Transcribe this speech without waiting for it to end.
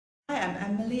Hi,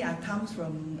 I'm Emily. I come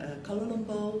from Kuala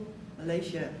Lumpur,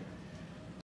 Malaysia.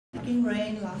 Taking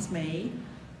rain last May.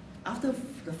 After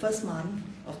the first month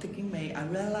of taking May, I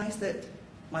realized that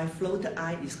my floater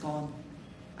eye is gone.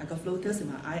 I got floaters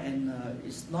in my eye and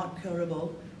it's not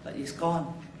curable, but it's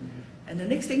gone. And the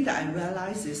next thing that I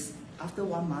realized is, after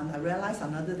 1 month, I realized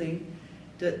another thing,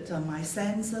 that my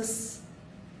senses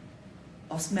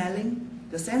of smelling,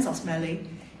 the sense of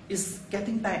smelling is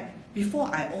getting back.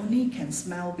 Before I only can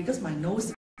smell, because my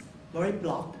nose is very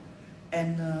blocked,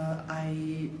 and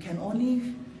I can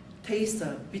only taste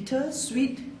bitter,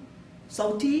 sweet,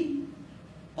 salty,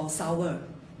 or sour.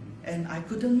 And I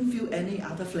couldn't feel any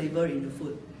other flavor in the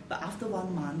food. But after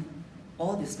 1 month,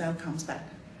 all the smell comes back.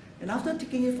 And after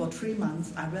taking it for 3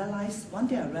 months, one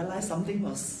day I realized something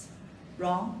was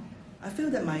wrong. I feel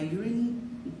that my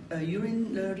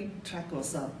urinary tract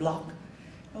was blocked.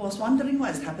 I was wondering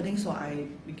what is happening, so I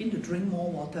began to drink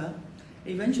more water.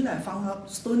 Eventually, I found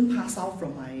out stone passed out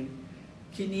from my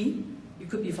kidney. It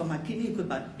could be from my kidney, it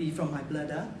could be from my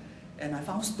bladder. And I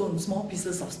found stone, small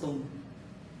pieces of stone.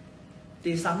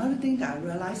 There's another thing that I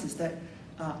realized is that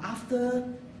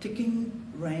after taking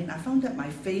rain, I found that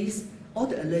my face, all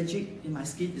the allergic in my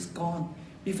skin is gone.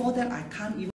 Before that, I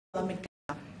can't even put on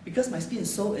makeup because my skin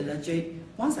is so allergic.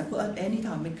 Once I put on any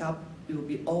kind of makeup, it will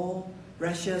be all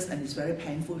rashes and it's very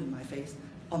painful in my face,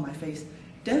 on my face.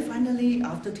 Then finally,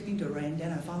 after taking the rain,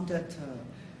 then I found that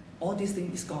all these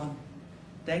things is gone.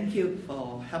 Thank you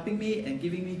for helping me and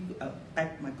giving me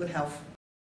back my good health.